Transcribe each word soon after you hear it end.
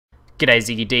G'day,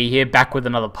 ZiggyD here, back with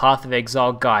another Path of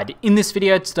Exile guide. In this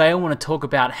video today I want to talk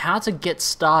about how to get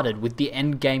started with the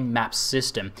endgame map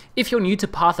system. If you're new to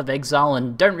Path of Exile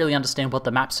and don't really understand what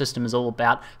the map system is all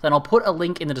about, then I'll put a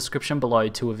link in the description below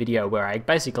to a video where I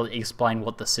basically explain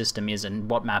what the system is and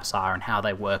what maps are and how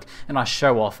they work, and I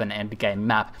show off an endgame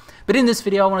map. But in this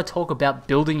video I want to talk about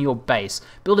building your base,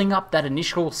 building up that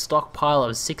initial stockpile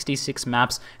of 66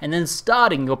 maps, and then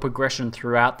starting your progression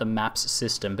throughout the maps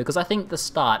system, because I think the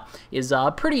start is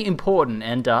pretty important,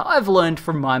 and I've learned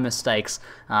from my mistakes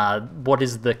what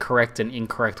is the correct and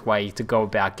incorrect way to go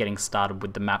about getting started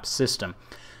with the map system.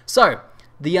 So,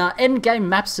 the endgame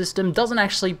map system doesn't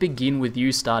actually begin with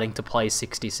you starting to play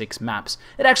 66 maps.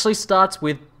 It actually starts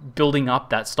with building up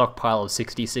that stockpile of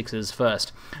 66s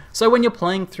first. So when you're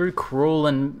playing through Cruel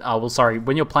and,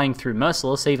 when you're playing through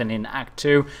Merciless, even in Act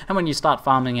 2, and when you start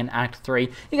farming in Act 3,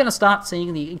 you're going to start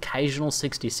seeing the occasional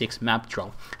 66 map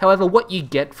drop. However, what you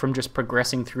get from just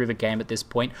progressing through the game at this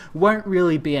point won't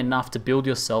really be enough to build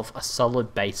yourself a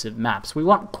solid base of maps. We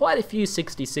want quite a few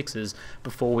 66s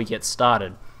before we get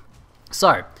started.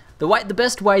 So, the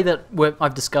best way that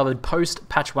I've discovered post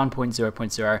patch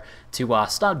 1.0.0 to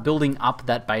start building up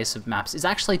that base of maps is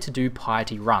actually to do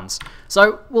piety runs.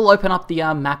 So we'll open up the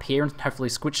map here and hopefully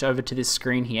switch over to this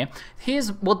screen here.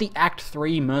 Here's what the Act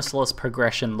 3 Merciless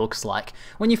progression looks like.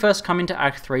 When you first come into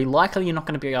Act 3, likely you're not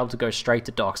going to be able to go straight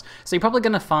to docks, so you're probably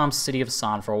going to farm City of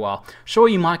San for a while. Sure,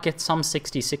 you might get some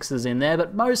 66s in there,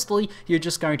 but mostly you're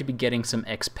just going to be getting some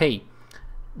XP.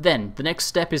 Then, the next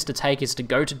step is to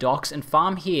go to docks and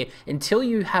farm here until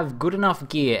you have good enough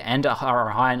gear and are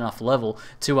a high enough level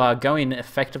to go in and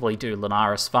effectively do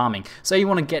Lunaris farming. So you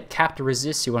want to get capped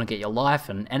resist, you want to get your life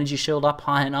and energy shield up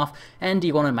high enough, and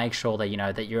you want to make sure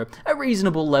that that you're a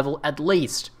reasonable level, at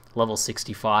least level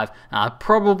 65,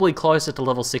 probably closer to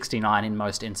level 69 in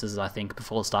most instances, I think,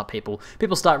 before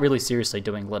people start really seriously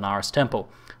doing Lunaris Temple.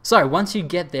 So once you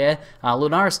get there,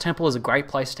 Lunaris Temple is a great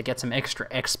place to get some extra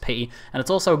XP, and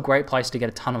it's also a great place to get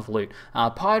a ton of loot.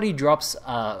 Piety drops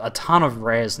a ton of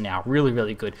rares now,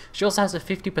 really good. She also has a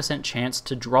 50% chance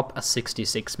to drop a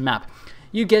 66 map.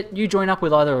 You join up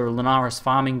with either a Lunaris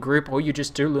farming group, or you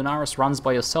just do Lunaris runs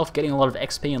by yourself, getting a lot of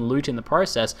XP and loot in the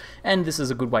process, and this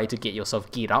is a good way to get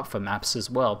yourself geared up for maps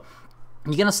as well.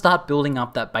 You're going to start building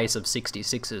up that base of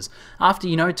 66s.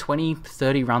 After, 20,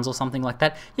 30 runs or something like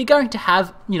that, you're going to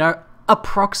have,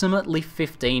 approximately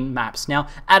 15 maps. Now,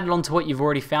 added on to what you've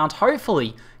already found,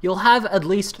 hopefully, you'll have at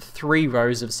least 3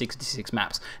 rows of 66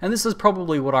 maps, and this is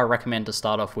probably what I recommend to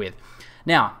start off with.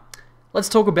 Now, let's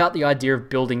talk about the idea of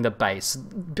building the base.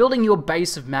 Building your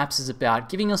base of maps is about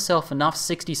giving yourself enough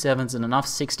 67s and enough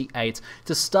 68s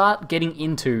to start getting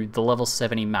into the level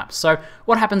 70 maps. So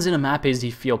what happens in a map is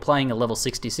if you're playing a level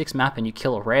 66 map and you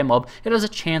kill a rare mob, it has a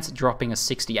chance of dropping a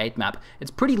 68 map. It's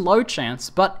pretty low chance,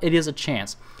 but it is a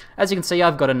chance. As you can see,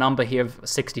 I've got a number here of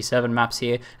 67 maps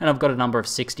here, and I've got a number of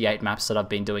 68 maps that I've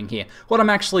been doing here. What I'm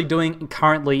actually doing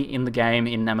currently in the game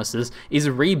in Nemesis is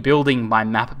rebuilding my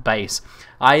map base.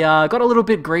 I got a little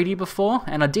bit greedy before,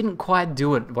 and I didn't quite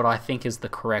do it what I think is the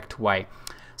correct way.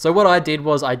 So what I did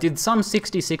was I did some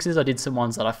 66s, I did some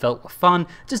ones that I felt were fun,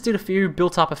 just did a few,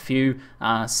 built up a few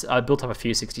 67s, built up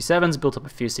a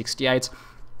few 68s,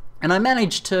 and I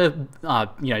managed to,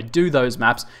 do those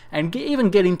maps and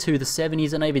even get into the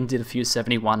 70s, and I even did a few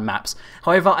 71 maps.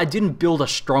 However, I didn't build a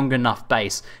strong enough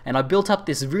base, and I built up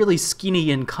this really skinny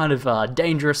and kind of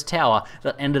dangerous tower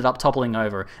that ended up toppling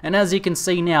over. And as you can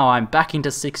see now, I'm back into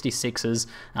 66s,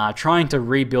 trying to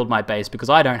rebuild my base because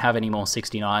I don't have any more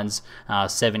 69s,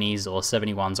 70s, or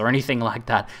 71s, or anything like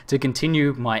that to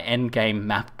continue my endgame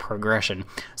map progression.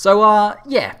 So,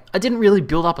 yeah, I didn't really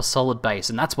build up a solid base,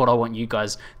 and that's what I want you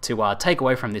guys to take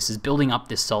away from this, is building up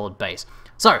this solid base.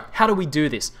 So, how do we do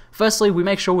this? Firstly, we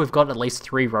make sure we've got at least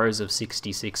 3 rows of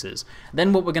 66s.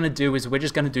 Then what we're going to do is we're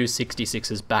just going to do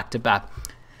 66s back to back.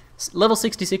 Level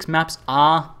 66 maps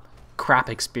are crap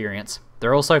experience.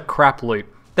 They're also crap loot.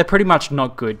 They're pretty much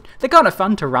not good. They're kind of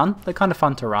fun to run.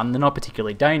 They're not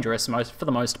particularly dangerous for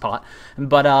the most part,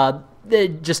 but they're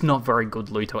just not very good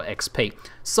loot or XP.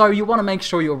 So you want to make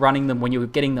sure you're running them when you're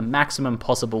getting the maximum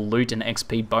possible loot and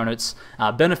XP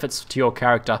benefits to your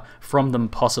character from them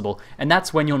possible, and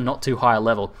that's when you're not too high a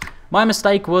level. My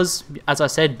mistake was, as I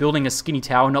said, building a skinny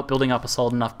tower, not building up a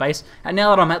solid enough base, and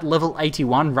now that I'm at level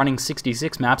 81 running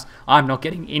 66 maps, I'm not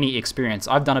getting any experience.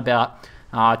 I've done about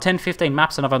 10-15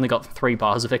 maps and I've only got 3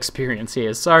 bars of experience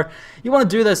here. So you want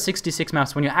to do those 66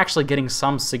 maps when you're actually getting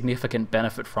some significant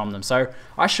benefit from them. So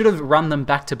I should have run them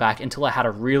back to back until I had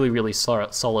a really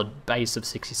solid base of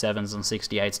 67s and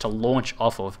 68s to launch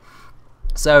off of.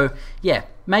 So yeah,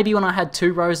 maybe when I had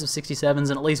 2 rows of 67s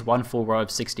and at least 1 full row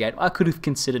of 68, I could have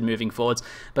considered moving forwards.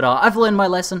 But I've learned my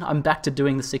lesson. I'm back to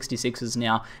doing the 66s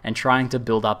now and trying to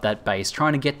build up that base,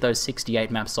 trying to get those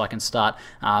 68 maps so I can start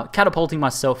catapulting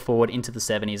myself forward into the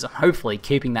 70s and hopefully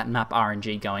keeping that map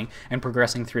RNG going and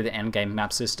progressing through the endgame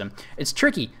map system. It's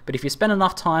tricky, but if you spend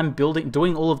enough time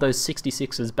doing all of those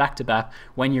 66s back to back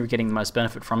when you're getting the most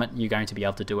benefit from it, you're going to be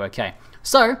able to do okay.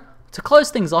 So to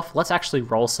close things off, let's actually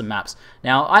roll some maps.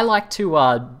 Now, I like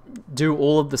to do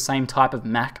all of the same type of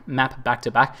map back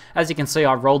to back. As you can see,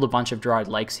 I rolled a bunch of dried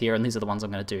lakes here, and these are the ones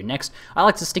I'm going to do next. I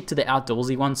like to stick to the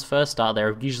outdoorsy ones first.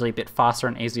 They're usually a bit faster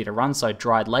and easier to run, so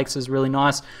dried lakes is really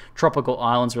nice. Tropical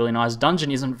island's really nice. Dungeon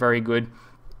isn't very good.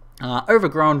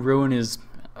 Overgrown ruin is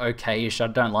okay-ish. I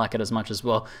don't like it as much as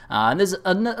well. And there's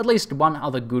at least one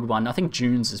other good one. I think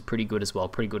Dunes is pretty good as well,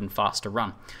 pretty good and fast to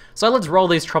run. So let's roll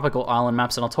these tropical island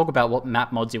maps, and I'll talk about what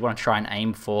map mods you want to try and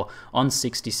aim for on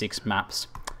 66 maps.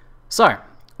 So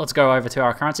let's go over to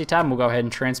our currency tab, and we'll go ahead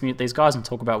and transmute these guys and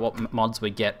talk about what mods we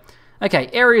get. Okay,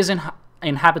 areas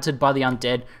inhabited by the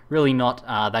undead, really not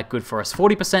that good for us.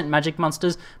 40% magic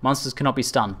monsters, monsters cannot be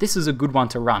stunned. This is a good one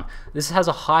to run. This has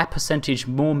a high percentage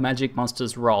more magic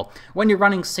monsters roll. When you're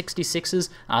running 66s,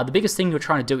 the biggest thing you're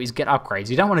trying to do is get upgrades.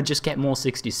 You don't want to just get more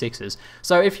 66s.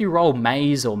 So if you roll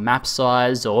maze or map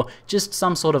size or just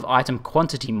some sort of item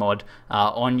quantity mod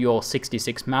on your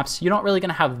 66 maps, you're not really going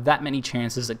to have that many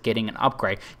chances at getting an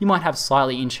upgrade. You might have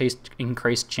slightly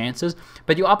increased chances,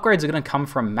 but your upgrades are going to come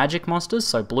from magic monsters,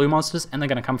 so blue monsters, and they're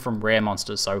going to come from rare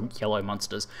monsters, so yellow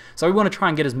monsters. So we want to try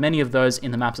and get as many of those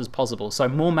in the maps as possible. So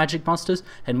more magic monsters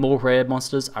and more rare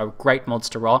monsters are great mods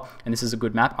to roll, and this is a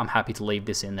good map. I'm happy to leave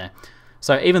this in there.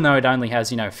 So even though it only has,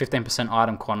 15%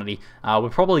 item quantity, we're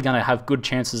probably going to have good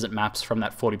chances at maps from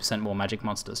that 40% more magic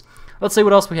monsters. Let's see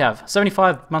what else we have.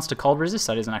 75 monster cold resist,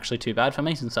 that isn't actually too bad for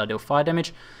me since I deal fire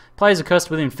damage. Players are cursed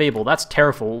with Enfeeble, that's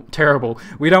terrible.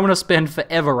 We don't want to spend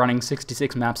forever running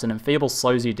 66 maps, and Enfeeble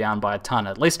slows you down by a ton,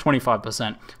 at least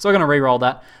 25%. So we're going to reroll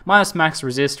that. Minus max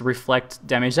resist, reflect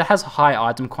damage, that has a high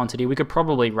item quantity, we could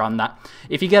probably run that.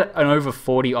 If you get an over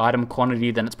 40 item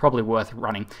quantity, then it's probably worth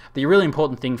running. The really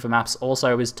important thing for maps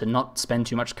also is to not spend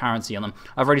too much currency on them.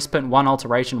 I've already spent 1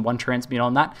 alteration, 1 transmute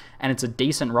on that, and it's a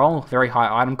decent roll, very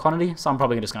high item quantity, so I'm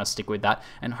probably just going to stick with that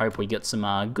and hope we get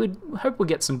some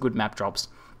good map drops.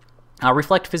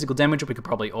 Reflect physical damage, we could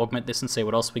probably augment this and see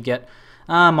what else we get.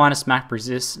 Minus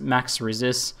max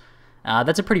resist.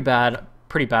 That's a pretty bad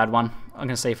one. I'm going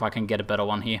to see if I can get a better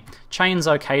one here. Chain's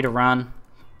okay to run.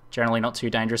 Generally not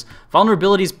too dangerous.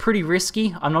 Vulnerability is pretty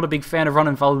risky. I'm not a big fan of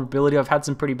running vulnerability. I've had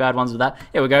some pretty bad ones with that.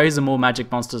 Here we go. Here's a more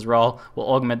magic monsters roll.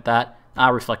 We'll augment that.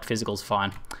 Reflect physical's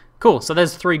fine. Cool, so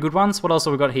there's 3 good ones. What else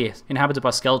have we got here? Inhabited by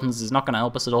skeletons is not going to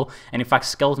help us at all, and in fact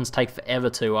skeletons take forever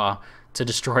to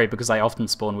destroy because they often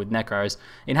spawn with necros.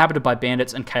 Inhabited by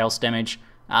bandits and chaos damage.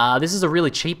 This is a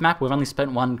really cheap map. We've only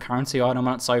spent 1 currency item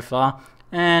on it so far,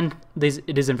 and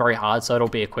it isn't very hard, so it'll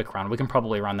be a quick run. We can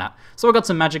probably run that. So we've got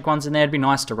some magic ones in there. It'd be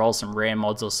nice to roll some rare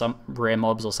mods or some rare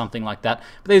mobs or something like that.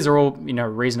 But these are all,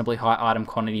 reasonably high item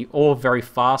quantity or very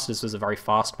fast. This was a very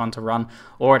fast one to run,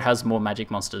 or it has more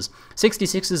magic monsters.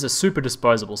 66s are super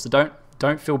disposable, so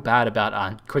don't feel bad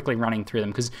about quickly running through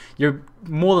them, because you're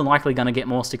more than likely going to get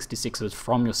more 66s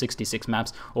from your 66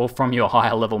 maps or from your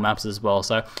higher level maps as well.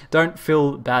 So don't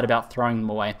feel bad about throwing them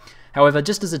away. However,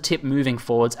 just as a tip moving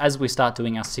forwards, as we start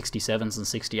doing our 67s and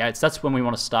 68s, that's when we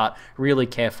want to start really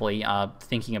carefully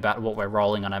thinking about what we're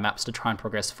rolling on our maps to try and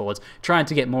progress forwards, trying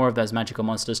to get more of those magical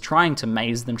monsters, trying to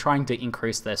maze them, trying to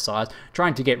increase their size,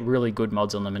 trying to get really good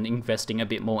mods on them and investing a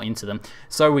bit more into them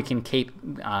so we can keep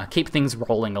things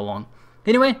rolling along.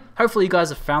 Anyway, hopefully you guys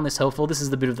have found this helpful. This is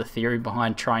the bit of the theory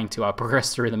behind trying to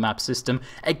progress through the map system.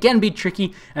 It can be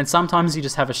tricky, and sometimes you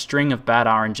just have a string of bad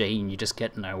RNG and you just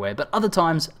get nowhere. But other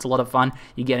times, it's a lot of fun.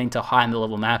 You get into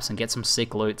high-level maps and get some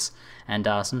sick loots and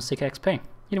some sick XP.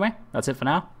 Anyway, that's it for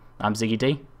now. I'm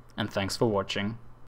ZiggyD, and thanks for watching.